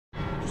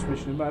this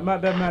mission.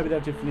 Maybe they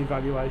have different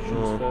evaluations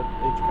for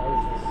each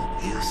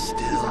character. You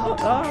still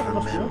don't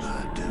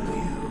remember, do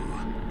you?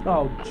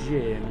 Oh,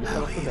 Jim.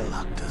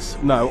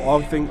 No,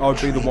 I think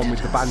I'd be the one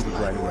with the bandage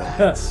around your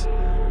head.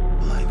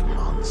 Like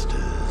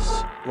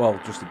monsters. Well,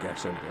 just a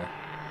guess anyway.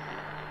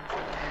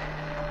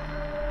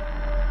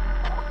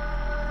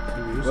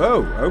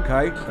 Oh,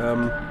 okay.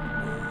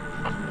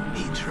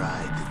 He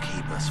tried to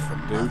keep us from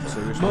Dude,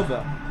 seriously.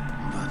 Mother.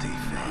 but he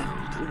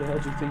failed. Who the hell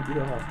do you think you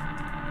are?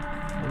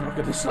 I'm not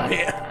going to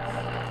say it.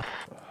 I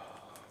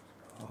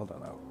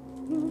don't know.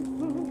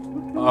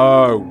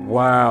 Oh,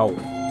 wow.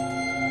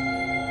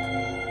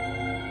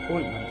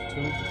 Appointment.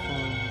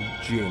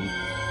 205. Gin.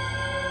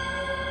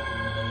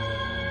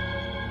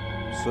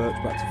 Search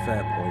back to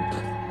Fair Point.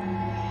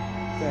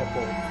 Fair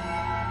point.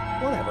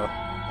 Whatever.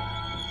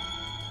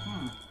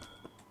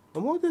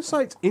 And why do they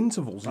say it's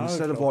intervals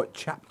instead of like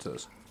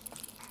chapters?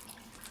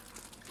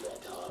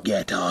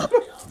 Get up.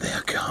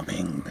 They're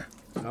coming.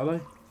 Are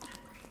they?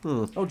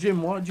 Oh,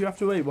 Jim, what did you have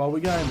to eat while we're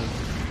gaming?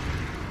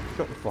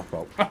 Shut the fuck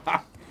up.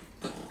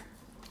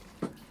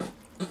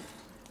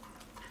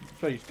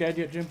 So, you scared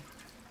yet, Jim?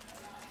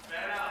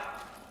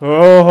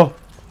 Oh.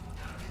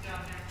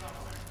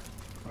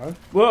 Oh.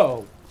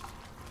 Whoa.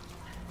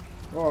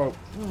 Oh,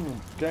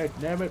 God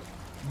damn it.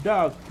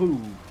 Dog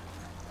food.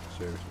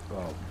 Seriously.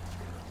 Oh.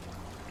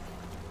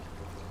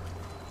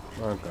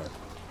 Okay.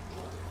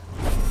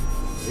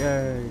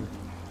 Yay.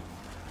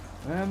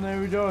 And they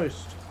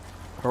rejoiced.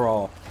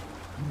 Hurrah.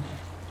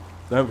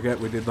 Don't forget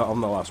we did that on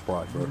the last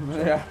playthrough. So.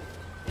 Yeah.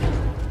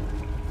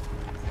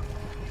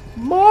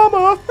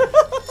 Mama!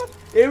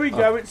 Here we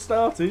go, it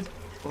started.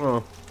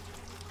 Oh.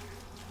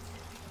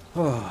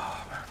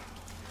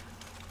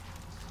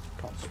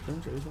 Can't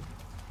sprint it, is it?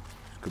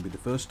 Could be the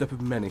first step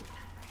of many.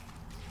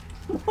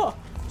 What?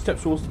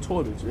 Steps towards the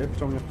toilet every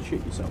time you have to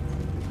shit yourself.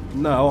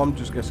 No, I'm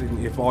just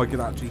guessing if I could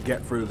actually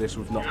get through this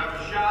with not. You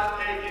have a shot,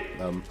 take it.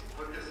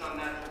 Put this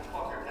unnatural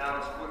fucker down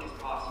as quick as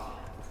possible.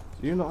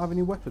 Do you not have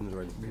any weapons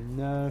or anything?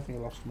 No, I think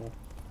I lost them all.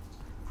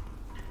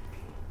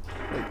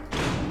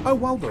 Oh,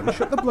 well done.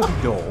 Shut the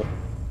bloody door.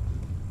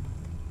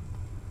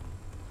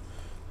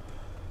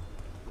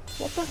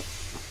 What the?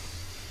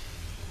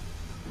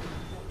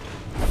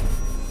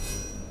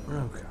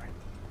 Okay.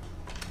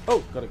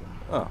 Oh, gotta go.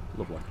 Oh,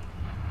 lovely.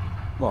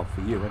 Well,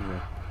 for you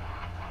anyway.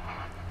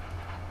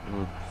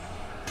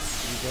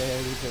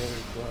 Very,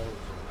 very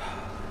close.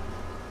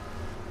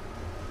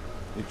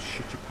 It's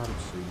shit your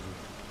pants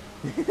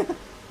season.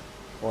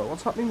 Right,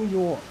 what's happening with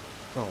your...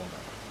 Oh, no. I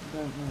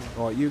don't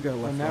know. Right, you go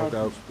left, And now I'll I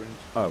go... can sprint.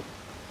 Oh.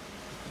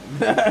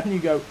 And you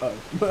go, oh.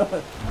 What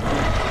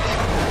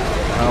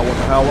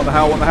the hell, what the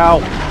hell, what the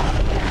hell?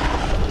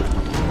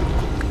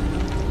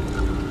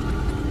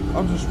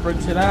 I'm just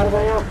sprinting out of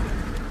here.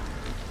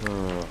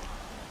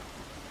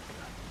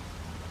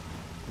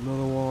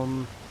 Another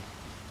one.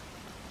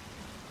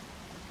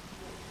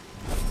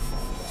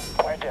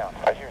 Quiet down.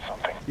 I hear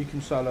something. You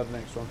can solo the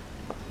next one.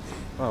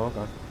 Oh,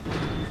 okay.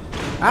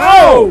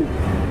 Ow!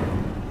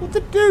 What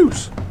the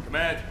deuce?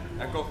 Command,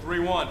 Echo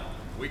 3-1.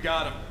 We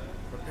got him.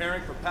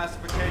 Preparing for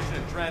pacification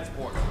and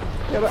transport.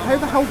 Yeah, but how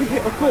the hell did he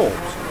hit a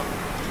corpse?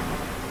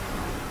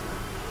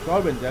 So I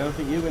went down, I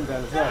think you went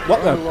down as well.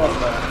 What the?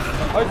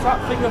 Oh, it's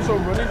that thing I saw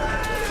running.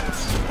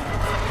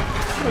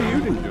 Oh, you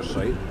didn't just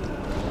say it.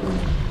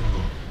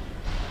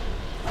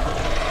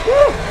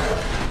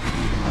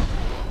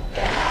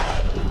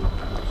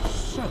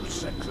 So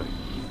sexy.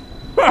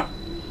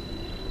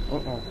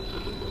 Uh-oh.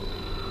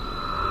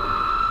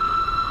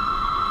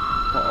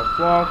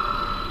 Frog.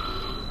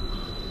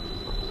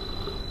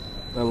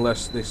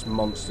 Unless this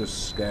monster's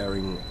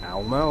scaring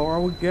Alma, or I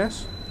would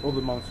guess. Or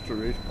the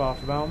monster is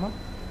part of Alma.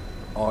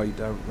 I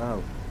don't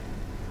know.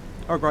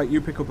 Oh great,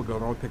 you pick up a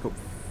gun, I pick up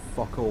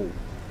fuck all.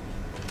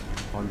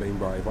 I'm being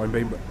brave, I'm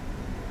being brave.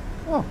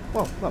 Oh,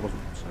 well, that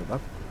wasn't so bad.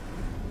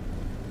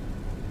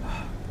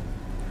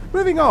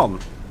 Moving on.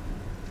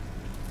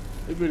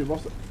 It really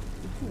wasn't.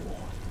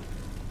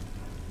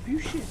 You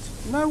shit.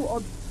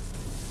 No,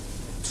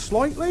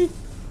 slightly?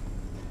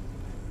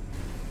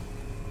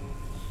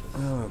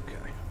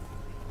 Okay.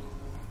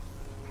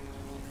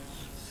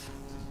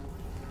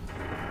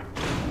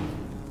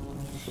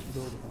 Shut the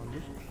door behind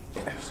us.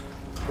 Yes.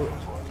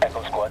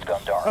 Echo Squad's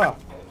gone dark. Ah.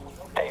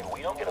 Hey, if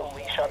we don't get a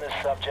leash on this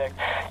subject,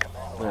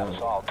 Command will have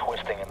us all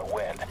twisting in the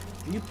wind.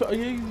 Are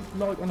you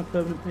like on a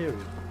permanent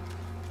period?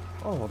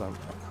 Oh, I don't know.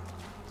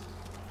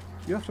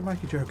 You have to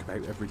make a joke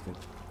about everything.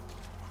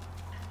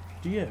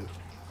 Do you?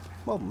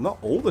 Well, not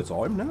all the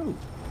time, no.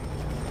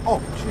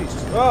 Oh,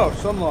 Jesus. Oh,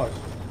 sunlight.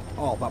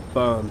 Oh, that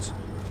burns.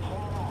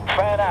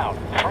 Fan out.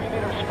 3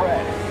 meter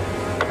spread.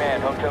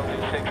 Command, Hotel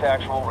 26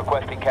 actual,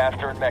 requesting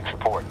caster and mech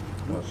support.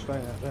 I'm not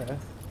staying out there.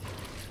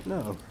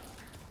 No.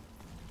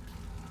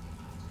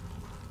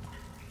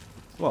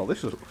 Well,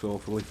 this looks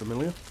awfully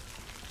familiar.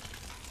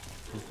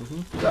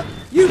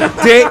 You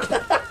dick!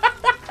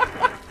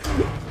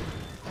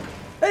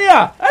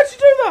 Yeah, how'd you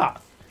do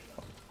that?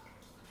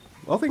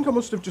 I think I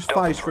must have just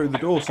phased through the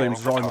door, seems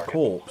as I'm a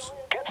corpse.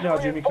 No,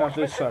 Jim, you can have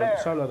this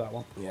solo that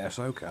one. Yes,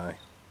 okay.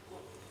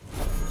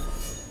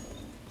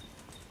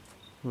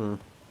 Open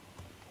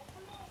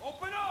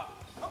up!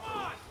 Come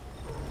on!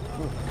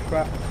 Oh,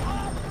 crap.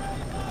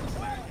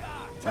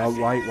 Oh,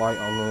 wait,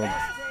 I'm gonna...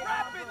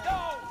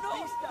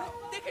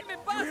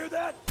 You hear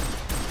that?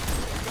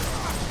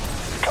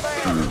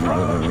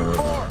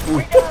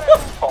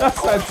 That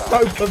sounds so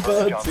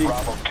perverted.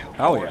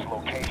 Oh, yeah.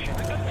 Location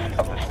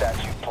of the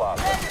statue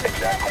plaza.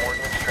 Exact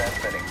coordinates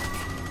transmitting.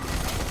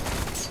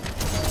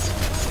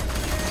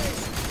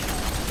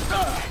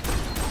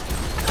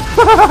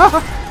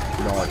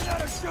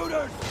 Nice.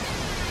 Shooters!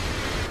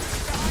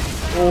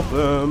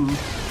 Awesome.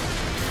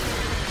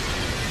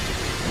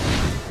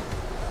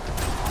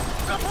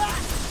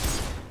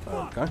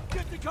 Okay.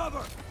 Get to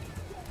cover!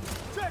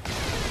 Check!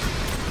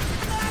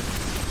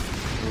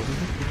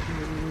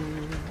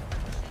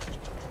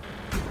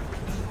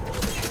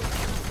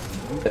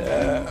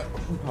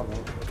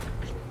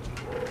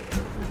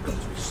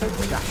 So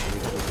dashy.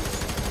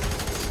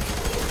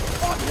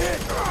 On hit!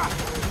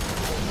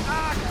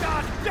 Ah,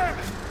 god damn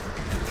it!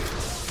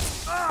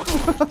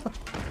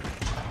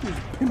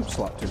 Pimp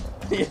slapped him.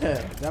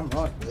 Yeah, damn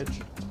right, bitch.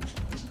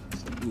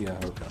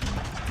 Yeah, okay.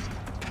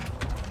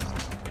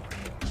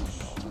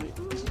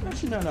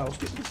 Actually, no, I'll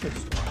skip the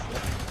pistol.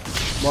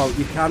 Well,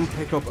 you can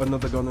pick up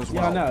another gun as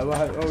Yeah, well. I know,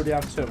 I already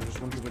have two, I just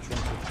wondering which one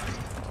to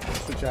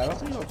switch out. I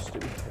think I'll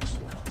stick with pistol.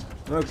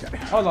 Okay.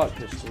 I like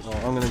pistols. Well,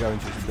 I'm going to go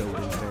into this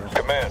building here.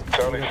 Command,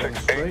 Charlie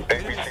 6-8,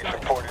 ABC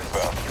support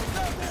inbound.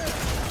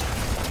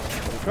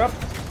 Crap.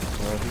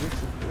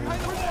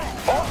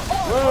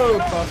 Whoa,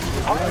 bastard.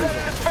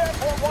 Dispatch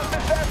 4-1,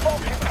 this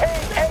asphalt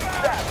contained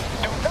ASAP.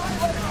 Do not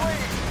let it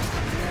leave.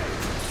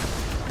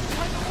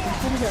 I'm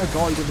trying to get a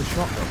guy with a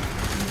shotgun.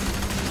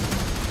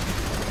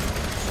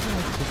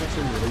 Because that's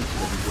in the least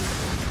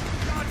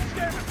God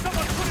damn it!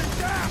 Someone put it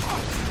down!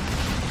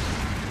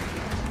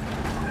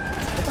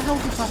 What the hell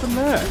just happened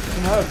there?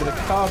 No, but a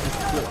car just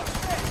flipped.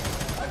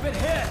 I've been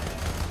hit!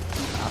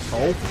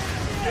 Asshole.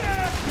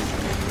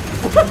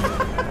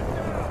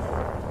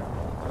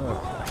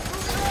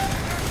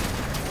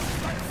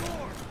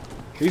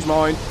 He's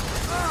mine.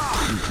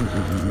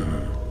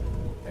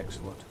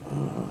 Excellent.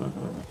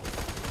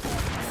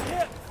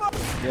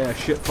 Yeah,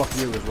 shit, fuck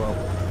you as well.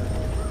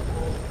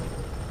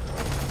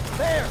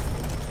 There!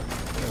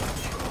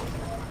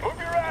 Move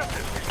your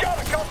asses. He's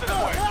gotta come this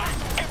way.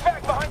 Get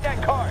back behind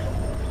that car.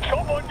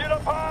 Someone get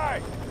up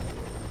high.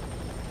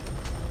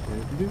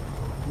 He's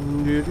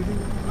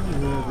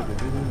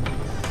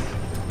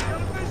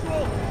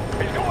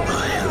going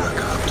My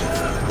helicopter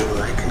will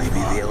likely be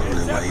the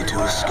only way to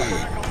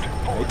escape.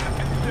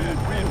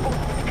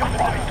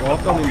 Well,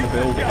 I've gone in the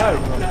building.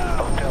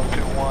 Hotel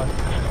 2-1,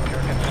 this is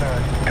your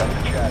concern. Cut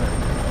the chatter.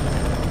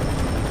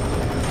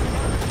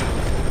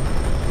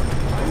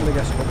 I'm gonna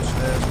get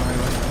upstairs,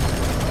 maybe.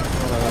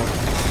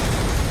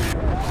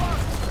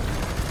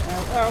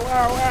 Ow,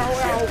 ow, ow,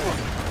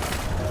 ow.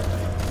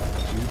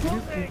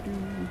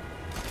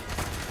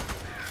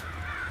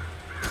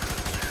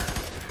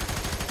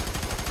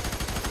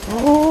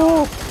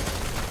 Oh!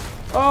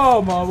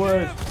 Oh my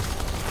word!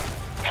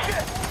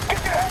 Shit!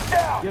 Get your head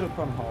down! Get up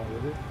on high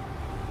with it.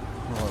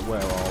 Right,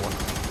 where are we?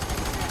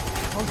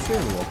 I'm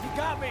seeing one. You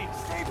got me!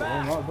 Stay Oh,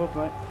 back! right above,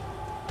 mate.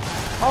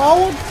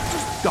 Oh, I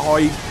just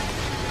died.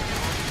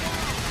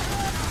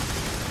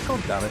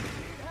 God damn it.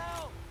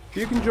 If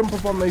you can jump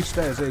up on these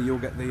stairs here, you'll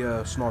get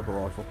the sniper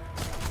rifle.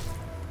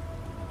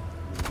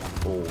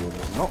 Or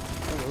not. I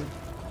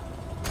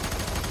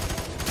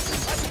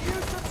can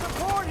use some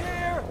support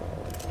here!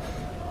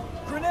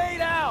 Grenade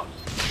out!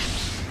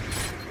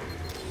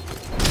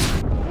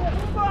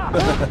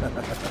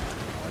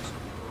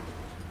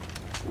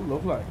 Oh,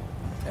 lovely.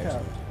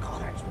 Excellent. Yeah.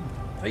 God, that's one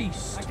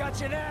beast. I got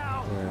you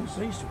now! Yes.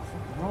 Beast with a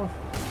fucking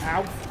rifle.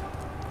 Ow.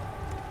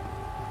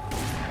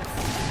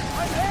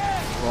 I'm hit!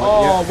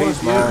 Oh, yeah, what a he's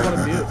beautiful, mine. what a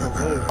beautiful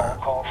view. All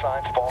call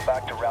signs fall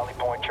back to Rally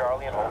Point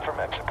Charlie and hold for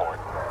mech support.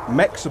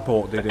 Mech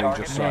support, did he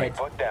Target just say? is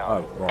foot down.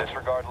 Oh, right.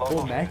 Disregard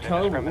locals. mech,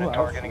 Indiscriminate oh,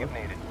 targeting if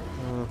that's needed.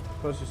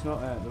 Plus, it's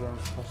not out there on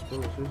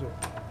possibility, is it?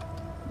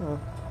 No.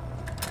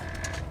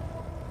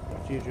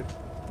 That's you, Jim.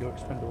 You're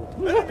expendable.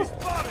 Enemy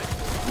spotted!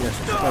 Yes,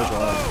 I suppose I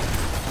am.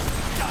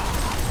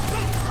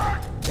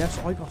 Yes,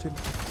 I got him.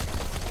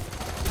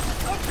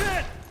 I'm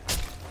hit!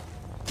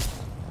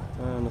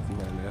 Nothing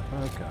down there.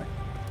 Okay.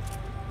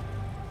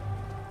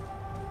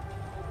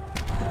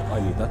 I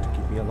need that to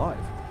keep me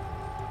alive.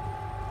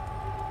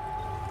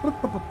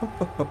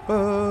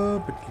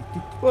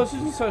 Well, this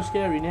isn't so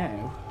scary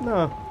now.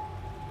 No.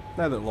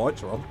 Now that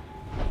lights are on.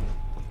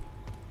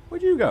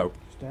 Where'd you go?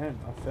 It's down.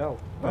 I fell.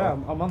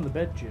 Well, I'm on the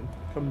bed, Jim.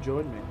 Come and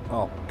join me.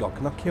 Oh, God,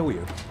 can I kill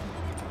you?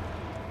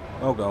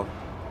 Oh, God.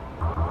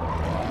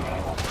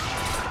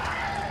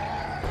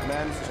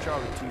 Man, this is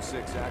Charlie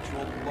 2-6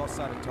 actual. Lost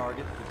sight of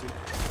target.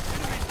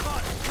 Enemy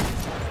spotted!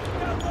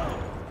 Down low!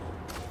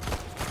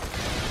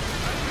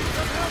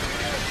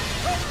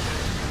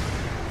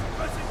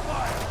 Pressing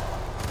fire!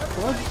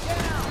 What?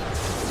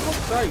 For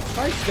God's sake,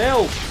 stay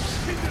still!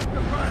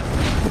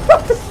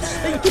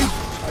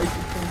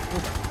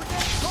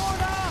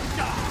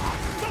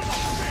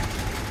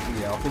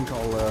 Yeah, I think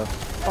I'll,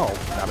 oh,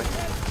 damn it.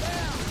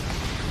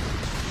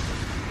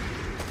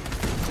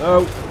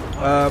 Oh,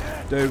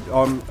 dude,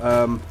 I'm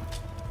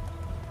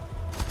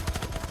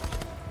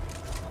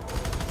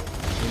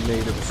in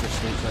need of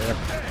assistance here.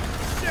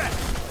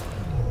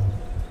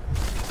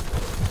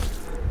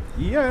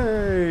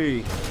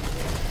 Yay!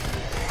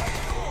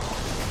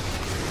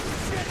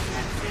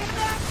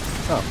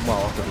 Oh,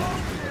 well, I've got to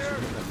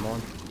never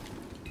mind.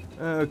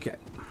 Okay.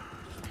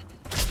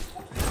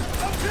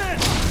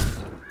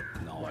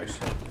 Nice.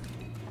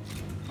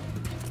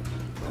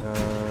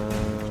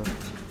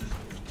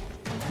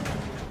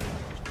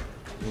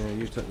 Yeah,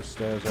 you take the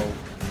stairs, I'll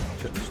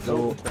check this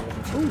door.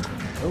 Ooh,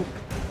 oh.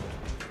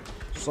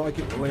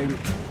 Psychic link.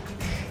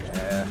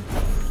 Yeah.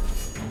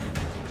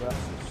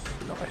 That's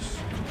nice.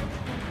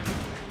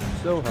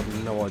 Still have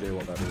no idea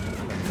what that is.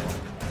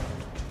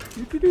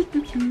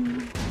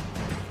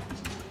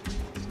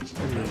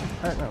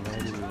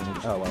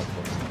 Oh, well.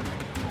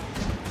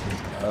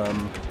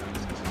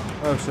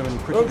 Oh, so many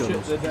pretty guns. Oh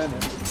shit, they're down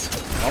there.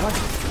 Are they?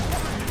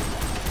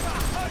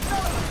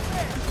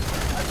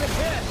 I've been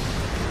hit.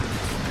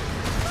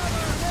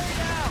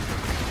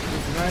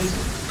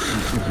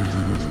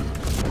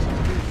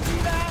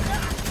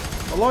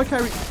 I like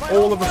how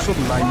all of a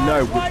sudden they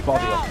know which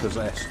body I've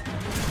possessed.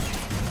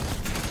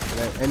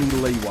 Without any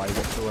leeway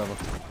whatsoever.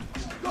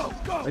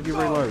 Where'd you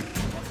reload?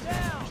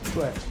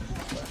 Where?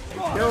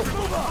 Go.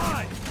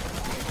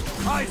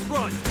 Eyes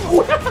front.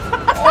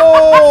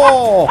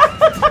 Oh!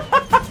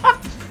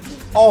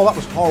 Oh, that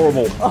was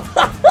horrible.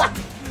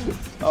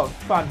 Oh,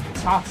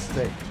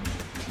 fantastic.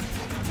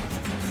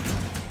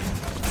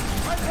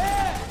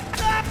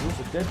 Who's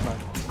a dead man?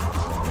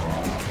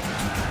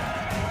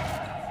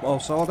 Well,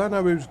 so I don't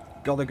know who's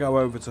got to go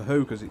over to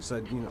who, because it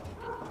said, you know...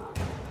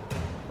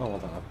 Oh, I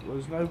don't know.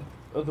 There's no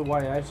other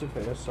way out of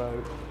here,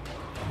 so...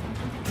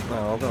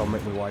 No, I've got to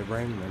make my way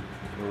round then.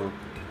 Or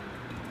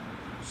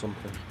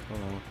something. I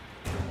don't know.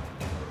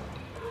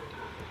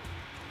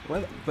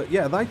 Well, but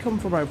yeah, they come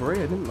from over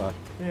here, didn't they?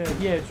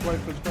 Yeah, it's right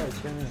for the bed.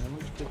 Yeah.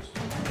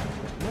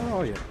 Where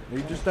are you? Are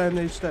you just down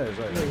these stairs,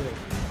 are you? Yeah.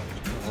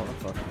 Oh, what the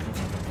fuck?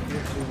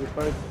 Yeah, so we're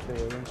both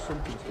here and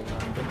something's going to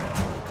happen.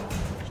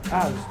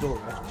 Ah, this door.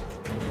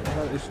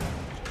 Oh, this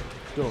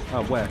door.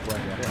 Oh, where?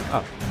 Yeah.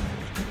 Oh.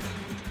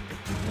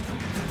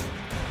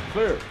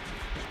 Clear.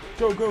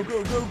 Go, go,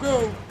 go, go, go.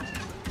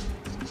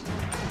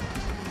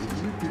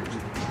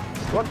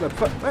 What the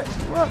fuck? What?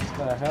 What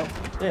the hell?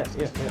 Yeah.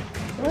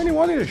 I only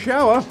wanted a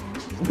shower.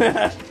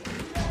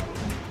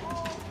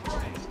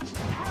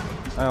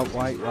 Oh,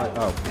 wait, right,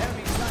 oh.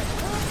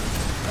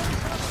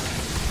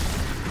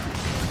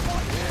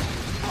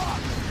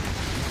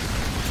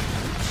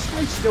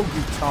 Stay still,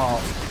 you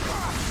tart.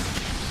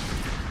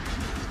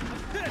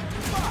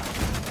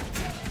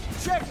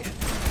 Check it.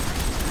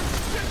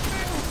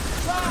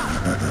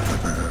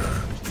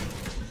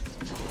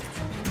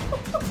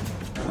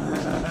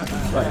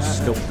 That is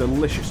still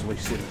deliciously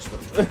sinister.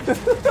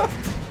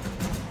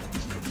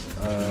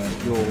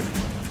 Your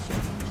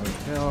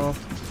hotel.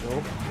 Your.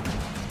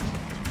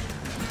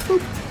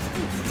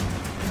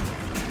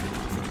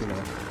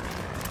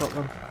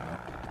 Shotgun.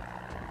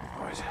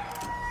 Right.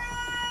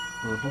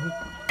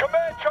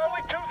 Command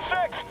Charlie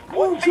 2-6.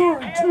 What's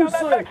Charlie ETA on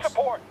that mech 2-6.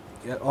 support?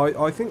 Yeah,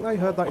 I think they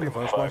heard that in the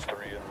first place. 5-3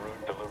 en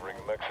route delivering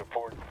mech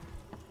support.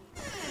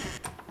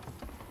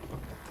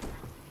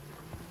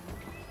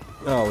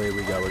 Oh, here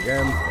we go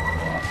again.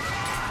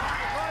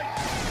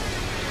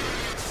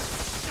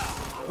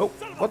 Oh,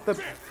 what the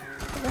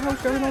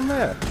hell's going on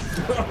there?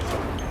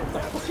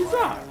 What is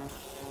that?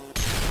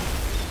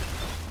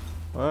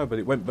 Oh, but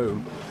it went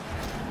boom.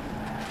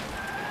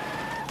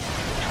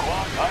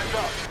 Squad, eyes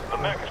up. The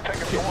mech is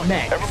taking point.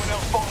 Mech. Everyone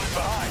else falling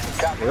behind.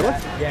 Copy Really?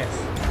 that. Yes.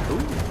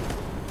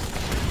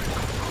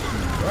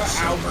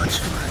 So much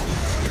fun.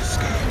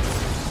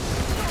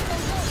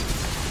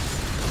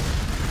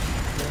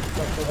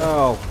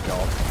 Oh,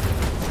 God.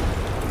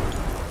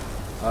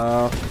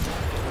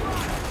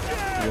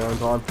 You on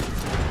time?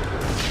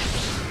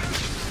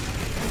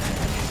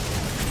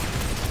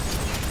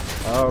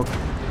 Oh.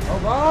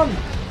 Hold on.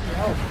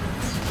 No.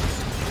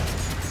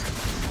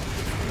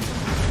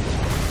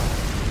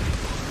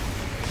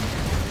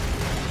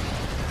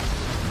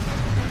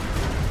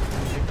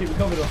 Keep me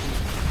covered up.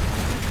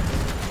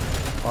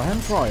 I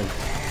am trying.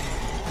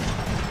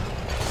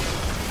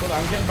 Well,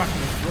 I'm getting back in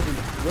this bloody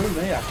room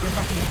here. Get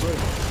back in this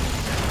room.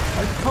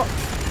 I can't.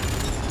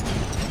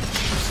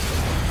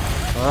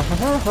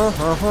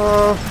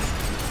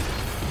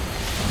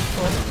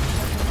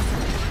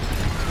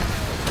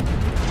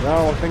 No,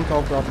 I think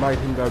I've made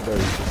him go boom.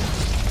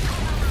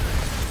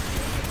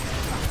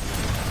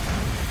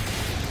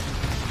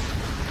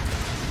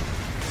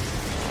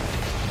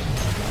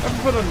 Have a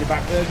put on your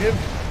back there, Jim.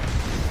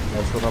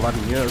 That's what I've had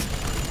in years.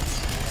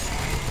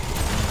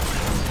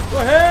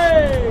 Oh,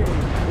 hey!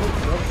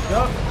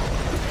 Duck.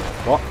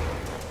 What?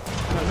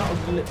 No, not as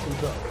the lips and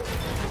duck.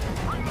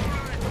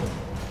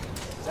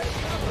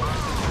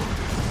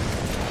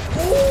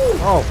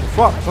 Oh, for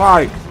fuck's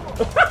sake!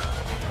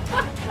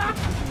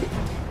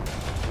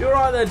 You're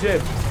right there,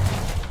 Jim.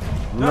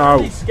 No.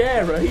 That's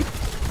scary.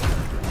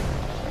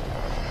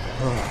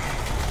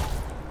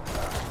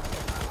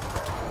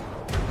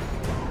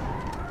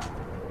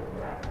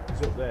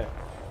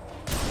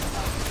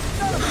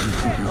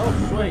 Oh,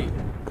 sweet.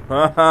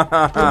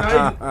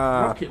 Grenade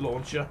rocket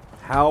launcher.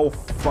 How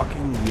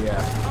fucking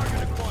yeah.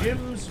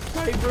 Jim's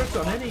favourite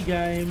on any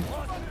game.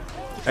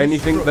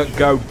 Anything that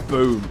go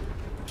boom.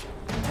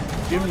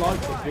 Jim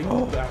likes a big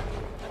back.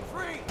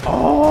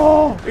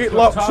 Oh, it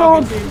locks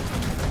on.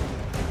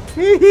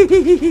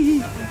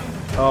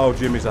 Oh,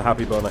 Jimmy's a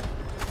happy bunny.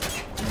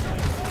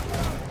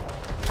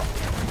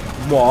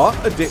 What?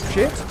 A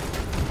dipshit?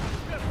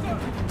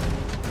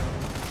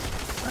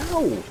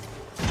 Ow.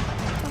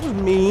 That was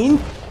mean.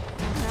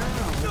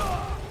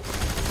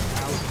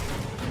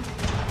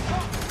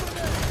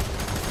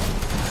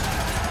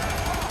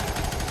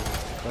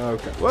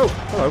 Okay. Whoa.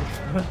 Hello.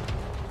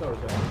 Sorry,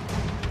 Dan.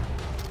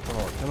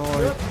 Oh, can I?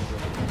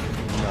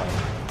 No.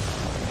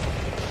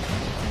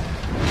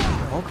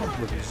 I can't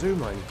bloody zoom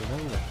or anything,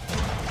 either.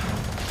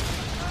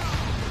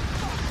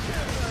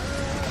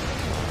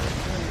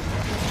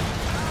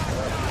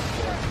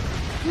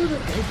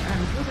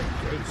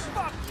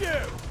 Fuck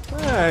you!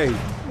 Hey.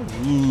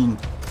 Mean.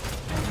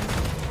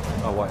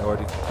 Oh wait,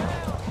 already.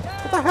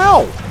 What the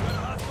hell?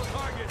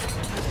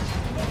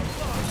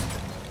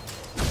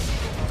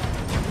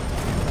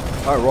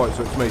 Oh right,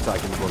 so it's me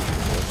taking the bunch.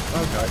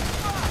 Okay.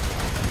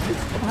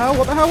 What the hell?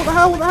 What the hell? What the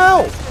hell? What the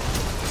hell?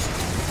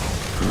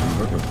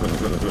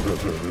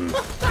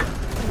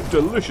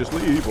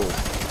 Deliciously evil.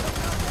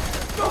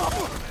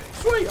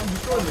 Sweet, I'm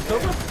destroying the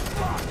cover.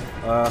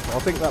 I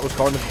think that was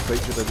kind of a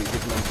feature that it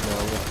did mention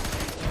earlier.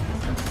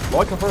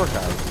 Like a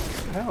hurricane.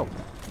 Hell.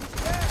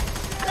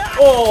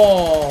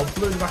 Oh,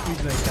 blew the back of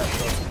his kneecap.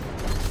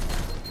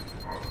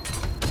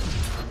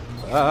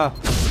 Ah.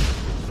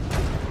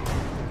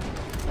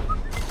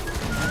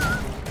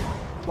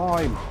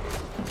 Climb.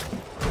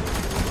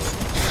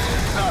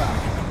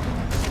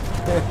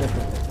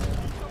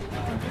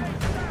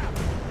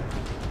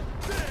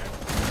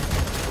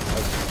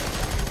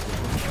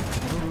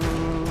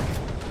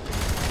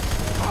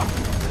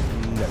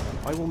 No,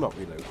 I will not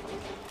reload.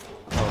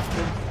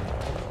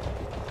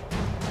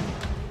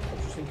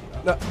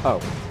 No. Oh.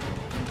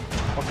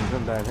 I can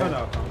run down here. Oh no,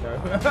 I can't go.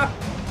 I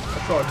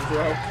tried as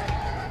well.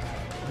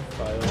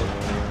 Failed.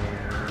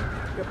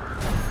 Yep.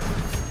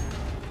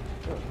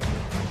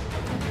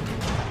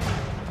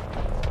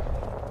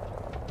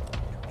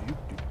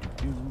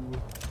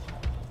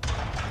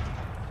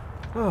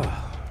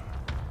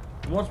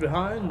 What's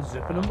behind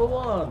zipper number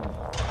 1?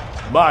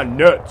 My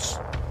nuts!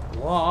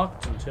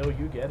 Locked until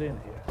you get in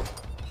here.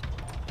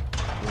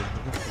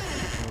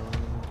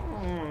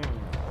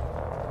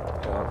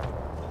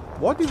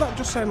 Why did that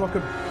just sound like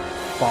a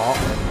fart?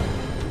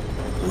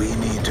 We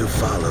need to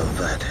follow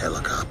that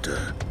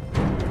helicopter.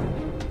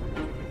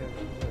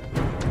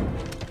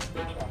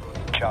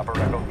 Chopper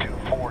Echo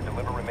 2-4,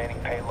 deliver remaining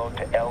payload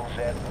to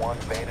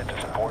LZ-1 Beta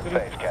to support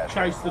phase cast.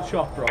 Chase the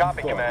chopper on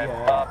Copy, foot, Command.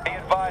 yeah. Be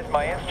advised,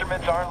 my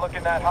instruments aren't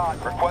looking that hot.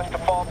 Request to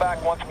fall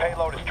back once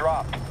payload is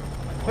dropped.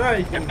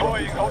 Hey,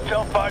 Deploying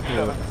Hotel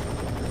 57.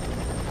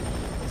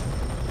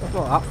 That's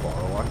not that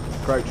far away.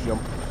 Crouch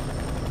jump.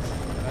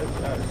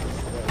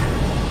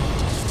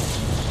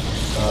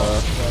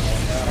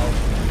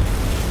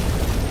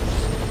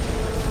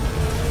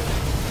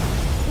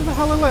 Who the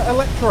hell let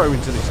Electro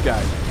into this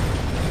game?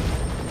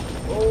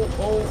 Oh.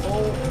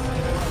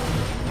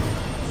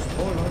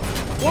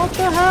 What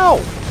the hell?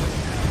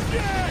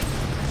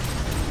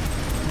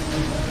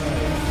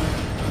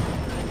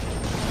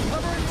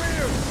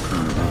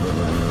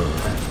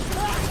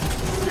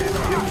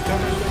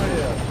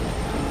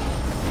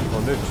 I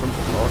knew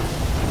something like.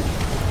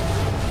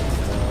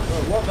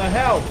 What the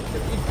hell?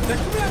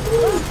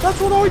 That's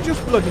what I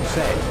just bloody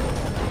said.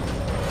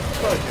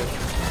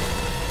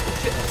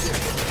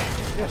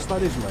 Yes,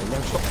 that is me.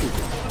 No, stop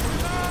shooting.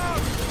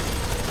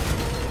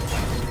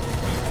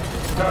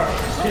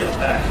 Still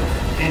back.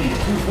 India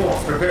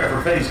 2-4, prepare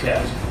for phase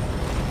cast.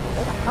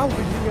 How the hell did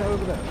you get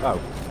over there? Oh.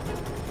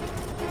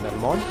 Never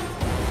mind.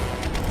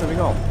 Moving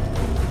on.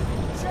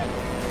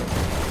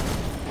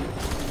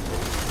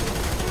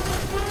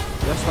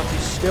 Yes, that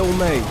is still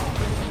me.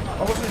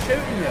 I wasn't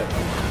shooting you.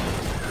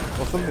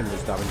 Well, something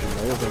was damaging me.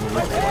 I was in the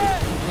way.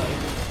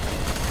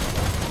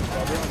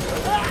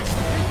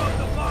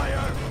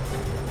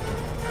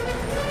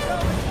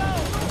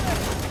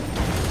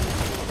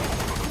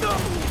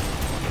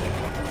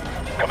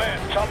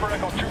 Command, Chopper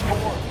Echo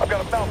 2-4. I've got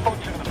a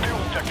malfunction in the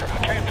fuel injector. I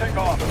can't take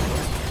off.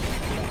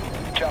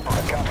 Chopper,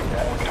 I copy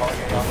that.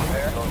 Target on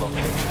repair. No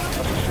location.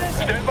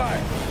 Stand by.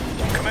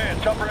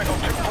 Command, Chopper Echo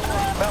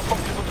 2-4.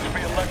 Malfunction looks to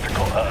be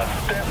electrical.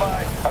 Stand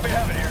by. I'll be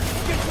having here.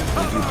 If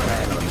you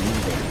plan on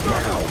leaving,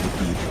 now would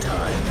be the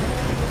time.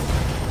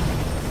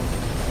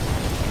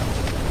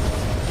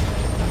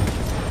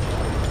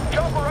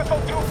 Chopper Echo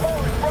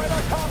 2-4 is right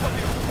on top of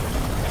you.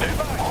 Stand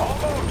by.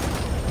 Almost.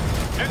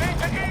 You need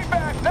to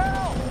evac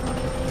now.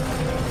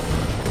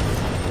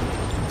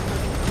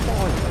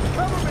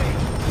 Cover me.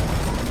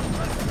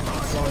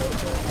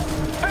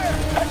 There,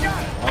 I got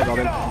it. I got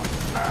him.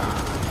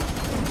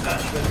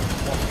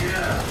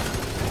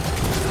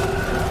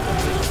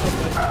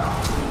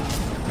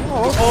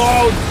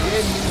 Oh,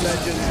 Jim, you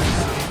legend.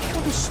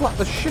 What just slap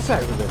the shit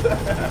out of it.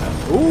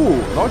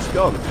 Ooh, nice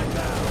gun.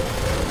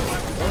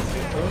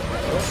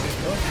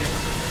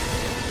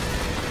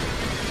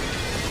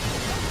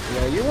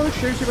 Yeah, you want to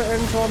shoot him at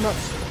any time,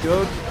 that's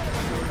good.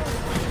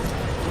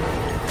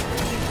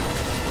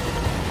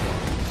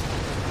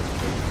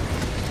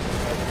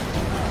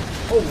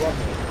 Oh, right.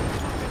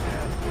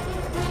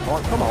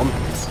 Alright, come on.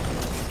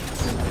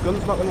 The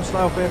gun's not going to stay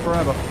up here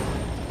forever.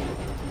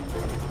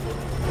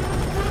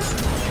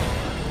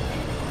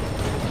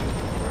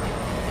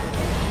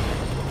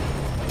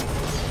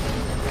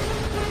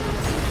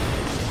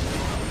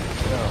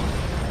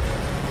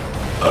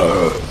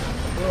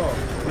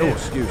 Oh,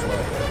 excuse me.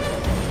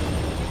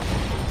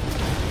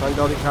 Thank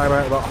God it came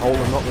out of that hole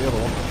and not the other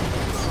one.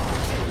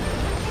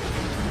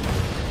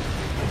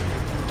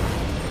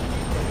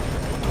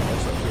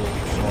 That's that cool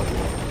sniper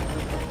one.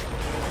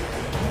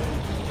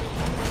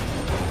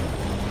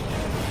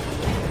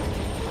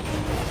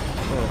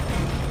 Oh.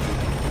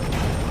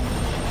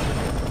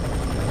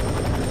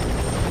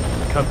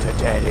 Come to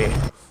daddy.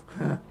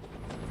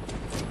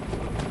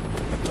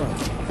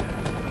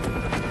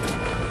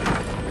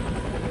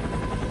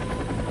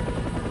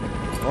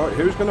 Right,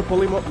 who's going to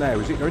pull him up now?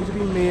 Is it going to be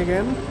me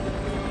again?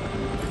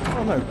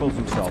 Oh no, he pulls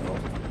himself up.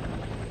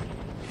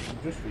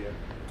 Just for you.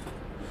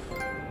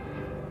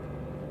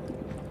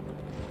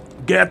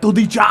 Get to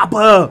the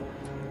chopper!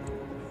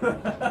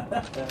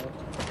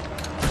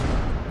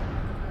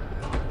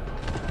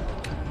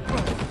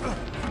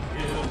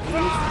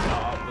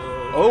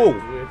 Oh!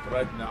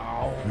 Right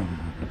now.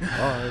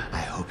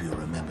 I hope you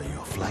remember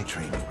your flight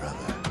training,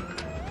 brother.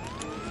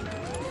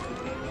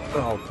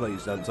 Oh,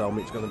 please don't tell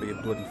me it's going to be a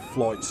bloody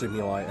flight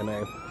simulator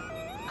now.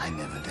 I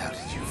never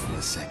doubted you for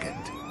a second.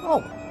 Oh,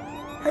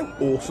 how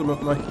awesome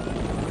of me.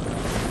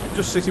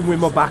 Just sitting with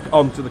my back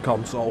onto the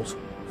consoles.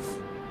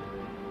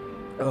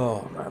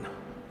 Oh, man.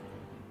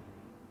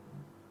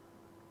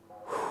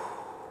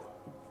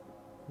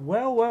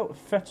 Well,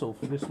 Fettel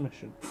for this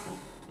mission.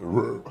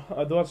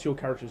 That's your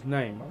character's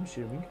name, I'm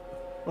assuming.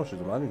 I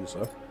should imagine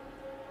so.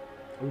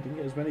 Oh, we didn't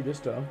get as many this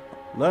time.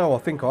 No, I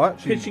think I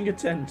actually... Pitching a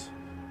tent.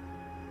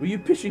 Were you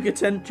pitching a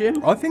tent,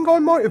 Jim? I think I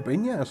might have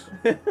been, yes.